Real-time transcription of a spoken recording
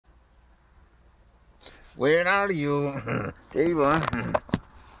Where are you? There you are.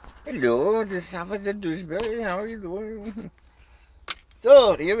 Hello, this is Officer Doucheberry. How are you doing?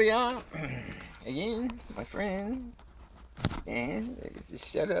 So, here we are. Again, my friend. And I get this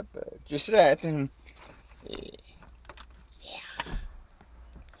set up just right. And, yeah.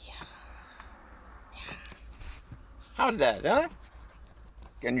 How's that, huh?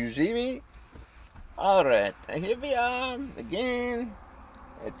 Can you see me? Alright, here we are again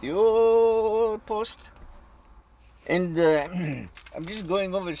at the old post. And I'm just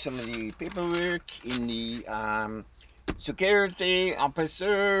going over some of the paperwork in the security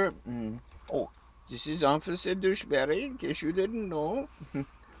officer. Oh, this is Officer Doucheberry, in case you didn't know.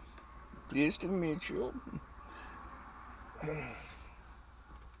 Pleased to meet you.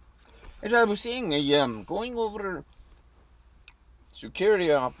 As I was saying, I am going over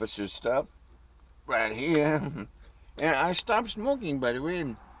security officer stuff right here. And I stopped smoking, by the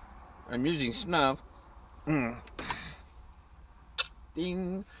way. I'm using snuff.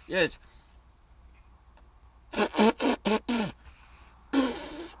 Ding. Yes.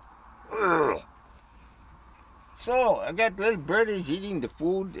 So, I got little birdies eating the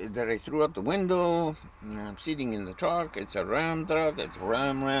food that I threw out the window. I'm sitting in the truck. It's a Ram truck. It's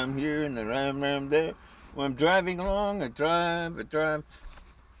Ram here and the Ram there. When I'm driving along, I drive.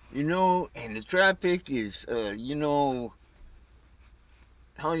 You know, and the traffic is, you know,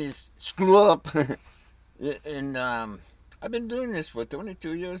 how you screw up. And I've been doing this for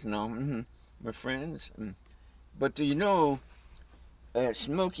 22 years now, my friends. But, you know,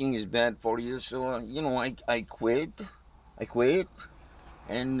 smoking is bad for you, so you know I quit.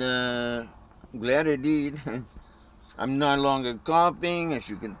 And glad I did. I'm no longer coughing, as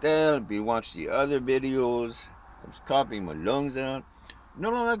you can tell if you watch the other videos. I was coughing my lungs out. No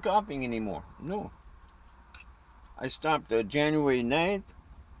longer coughing anymore. No, I stopped January 9th.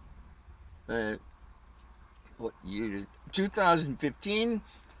 What year is it? 2015,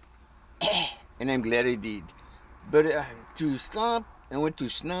 and I'm glad I did. But to stop, I went to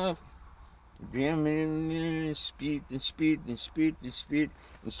snuff, speed and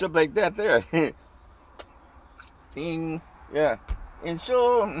stuff like that there. Ding, yeah. And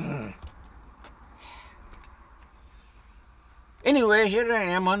so, anyway, here I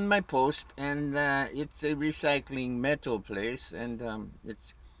am on my post, and it's a recycling metal place, and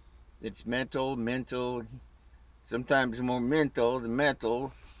it's mental, sometimes more mental than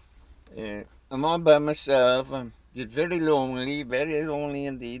metal. I'm all by myself. I'm just very lonely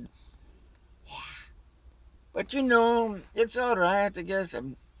indeed. But you know, it's all right. I guess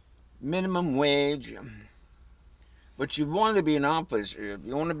minimum wage. But you want to be an officer. If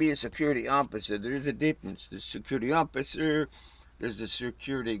you want to be a security officer, there's a difference. There's security officer. There's the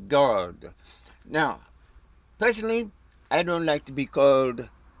security guard. Now, personally, I don't like to be called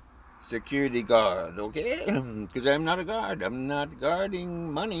security guard, okay? Because I'm not a guard. I'm not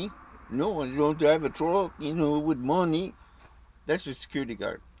guarding money. No, I don't drive a truck, you know, with money. That's a security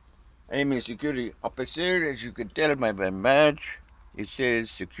guard. I'm a security officer. As you can tell by my badge, it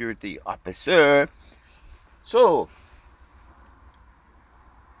says security officer. So,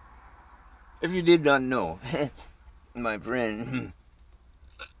 if you did not know, my friend.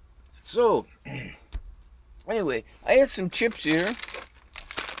 So, anyway, I have some chips here.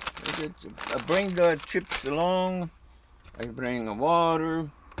 I bring the chips along. I bring water.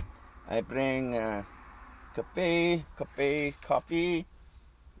 I bring coffee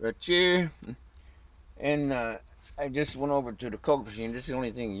right here. And I just went over to the Coke machine. This is the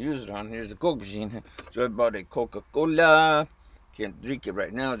only thing used on here is the Coke machine. So I bought a Coca-Cola. Can't drink it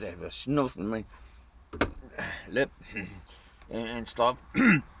right now. I have a snuff in my lip and stuff.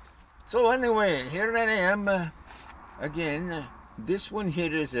 So anyway, here I am again. This one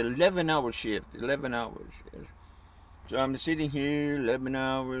here is an 11-hour shift. 11 hours. So I'm sitting here 11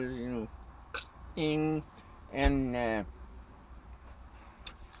 hours, you know, and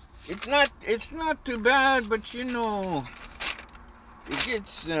it's not too bad, but you know, it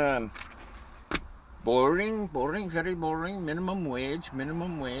gets boring, very boring. Minimum wage,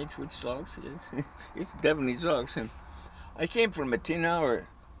 which sucks. It definitely sucks. And I came from a $10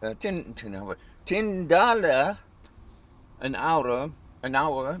 an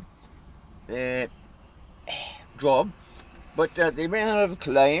hour job, but they ran out of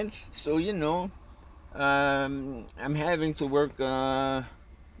clients, so you know, I'm having to work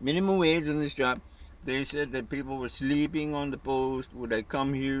minimum wage on this job. They said that people were sleeping on the post. Would I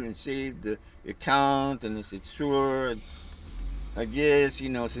come here and save the account? And I said, sure. I guess, you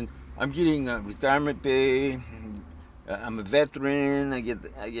know, since I'm getting retirement pay, I'm a veteran. I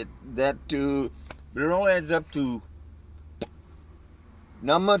get that too. But it all adds up to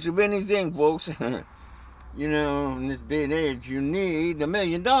not much of anything, folks. You know, in this day and age, you need $1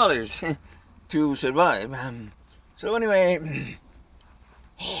 million to survive. So anyway,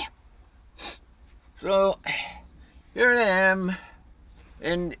 so here I am,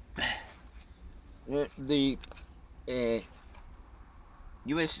 and the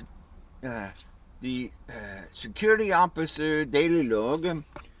U.S. The security officer daily log,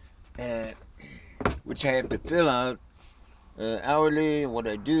 which I have to fill out hourly. What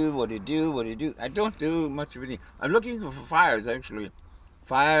I do, what I do, what I do. I don't do much of anything. I'm looking for fires, actually.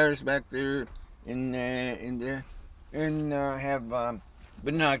 Fires back there in there, and have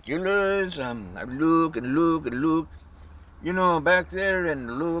binoculars. I look and look and look. You know, back there,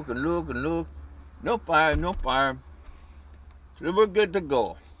 and look and look and look. No fire, no fire. So we're good to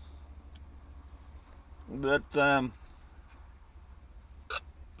go. But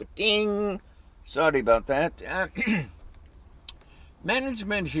ding. Sorry about that.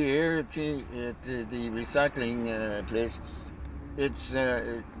 Management here at the recycling place, it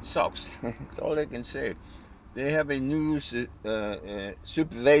sucks. That's all I can say. They have a new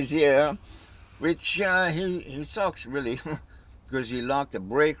supervisor, which he sucks really, because he locked the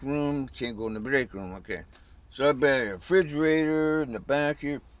break room. Can't go in the break room. Okay, so I bet a refrigerator in the back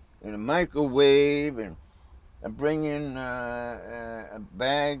here, and a microwave, and I bring in a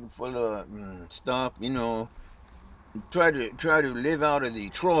bag full of stuff. You know, try to live out of the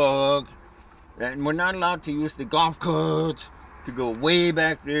truck, and we're not allowed to use the golf carts to go way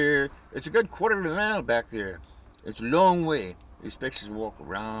back there. It's a good quarter of a mile back there. It's a long way. They expect us to walk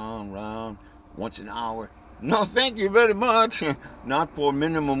around once an hour. No, thank you very much. Not for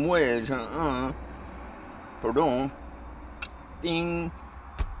minimum wage. Pardon. Ding.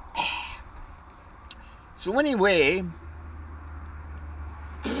 So anyway,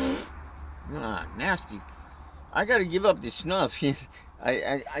 nasty. I gotta give up the snuff.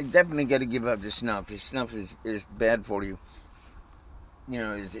 I definitely gotta give up the snuff. The snuff is bad for you. You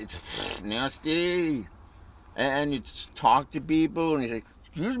know, it's nasty. And you talk to people and you say,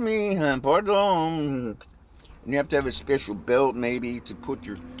 excuse me, pardon. And you have to have a special belt maybe to put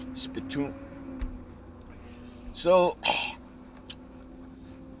your spittoon. So,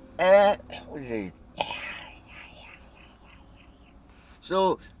 what is it?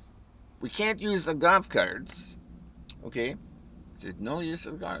 So, we can't use the golf carts. Okay? I said, no use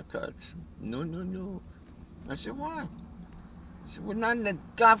of golf carts. No. I said, why? I said, we're not in the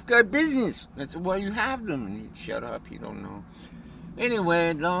golf cart business. I said, well, you have them. And he'd shut up. He don't know.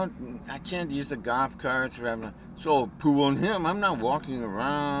 Anyway, I can't use the golf carts. So, poo on him. I'm not walking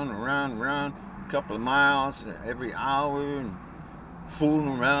around, a couple of miles every hour and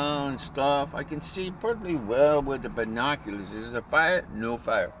fooling around and stuff. I can see perfectly well with the binoculars. Is there fire? No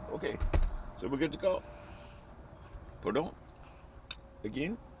fire. Okay, so we're good to go. Pardon?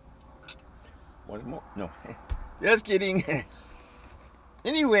 Again? Once more? No. Just kidding.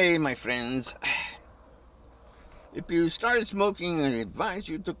 Anyway, my friends, if you started smoking, I advise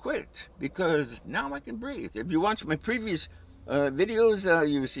you to quit, because now I can breathe. If you watch my previous videos,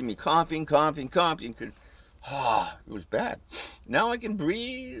 you see me coughing. It was bad. Now I can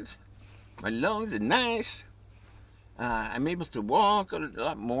breathe. My lungs are nice. I'm able to walk a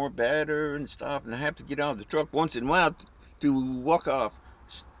lot more better and stuff. And I have to get out of the truck once in a while to walk off,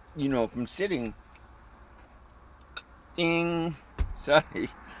 you know, from sitting. Ding. Sorry.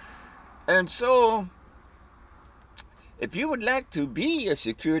 And so, if you would like to be a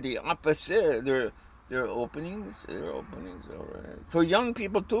security officer, there are openings. All right. For young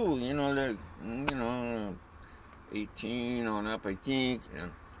people too. You know, 18 on up, I think.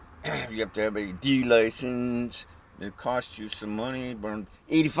 You have to have a D license. It costs you some money, around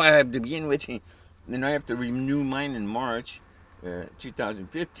 $85 to begin with. Then I have to renew mine in March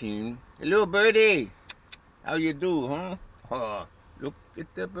 2015. Hello, birdie. How you do, huh? Look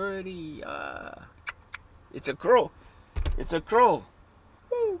at the birdie. It's a crow. It's a crow.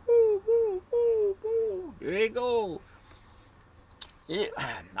 Woo, woo, woo, woo, woo. There you go. Yeah,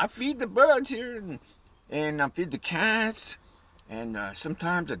 I feed the birds here, and I feed the cats, and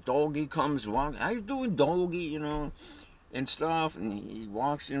sometimes a doggy comes walking. How you doing, doggy? You know, and stuff, and he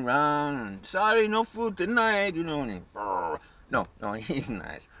walks around, and sorry, no food tonight, you know, and he, no, he's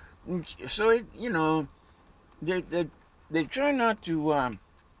nice. So you know, they try not to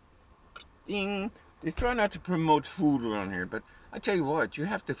they try not to promote food around here, but I tell you what, you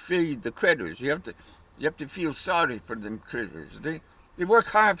have to feed the critters. You have to feel sorry for them critters. They work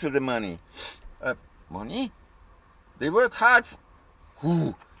hard for the money. Money? They work hard.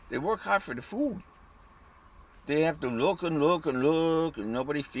 They work hard for the food. They have to look, and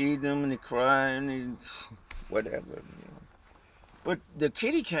nobody feed them, and they cry, and whatever. You know. But the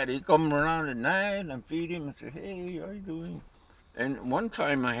kitty cat, he come around at night and I feed him and say, hey, how you doing? And one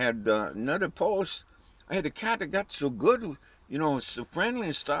time I had another post. I had a cat that got so good, so friendly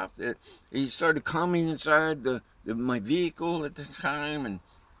and stuff that he started coming inside my vehicle at the time, and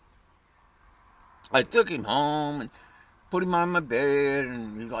I took him home and put him on my bed,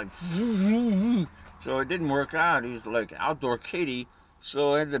 and he's like, so it didn't work out. He's like outdoor kitty,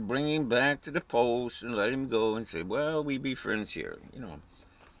 so I had to bring him back to the post and let him go and say, well, we be friends here,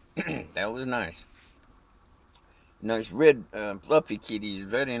 That was nice. Nice red fluffy kitty,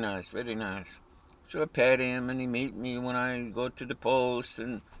 very nice, very nice. So I pet him and he meet me when I go to the post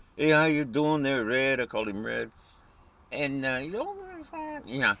and, hey, how you doing there, Red? I called him Red. And he's over, fine.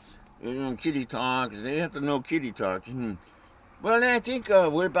 Yeah, kitty talk. They have to know kitty talk. Well, I think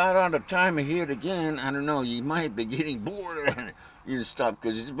we're about out of time here again. I don't know. You might be getting bored and stuff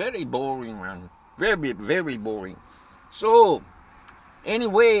because it's very boring around. Very, very boring. So,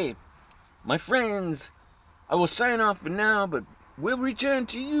 anyway, my friends, I will sign off for now, but we'll return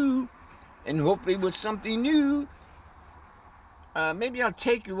to you and hopefully with something new. Maybe I'll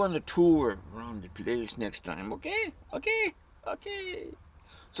take you on a tour around the place next time, okay? Okay? Okay.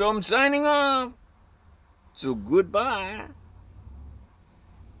 So I'm signing off. So goodbye.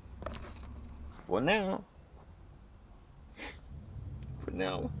 For now. For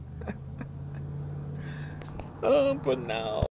now. Oh, for now.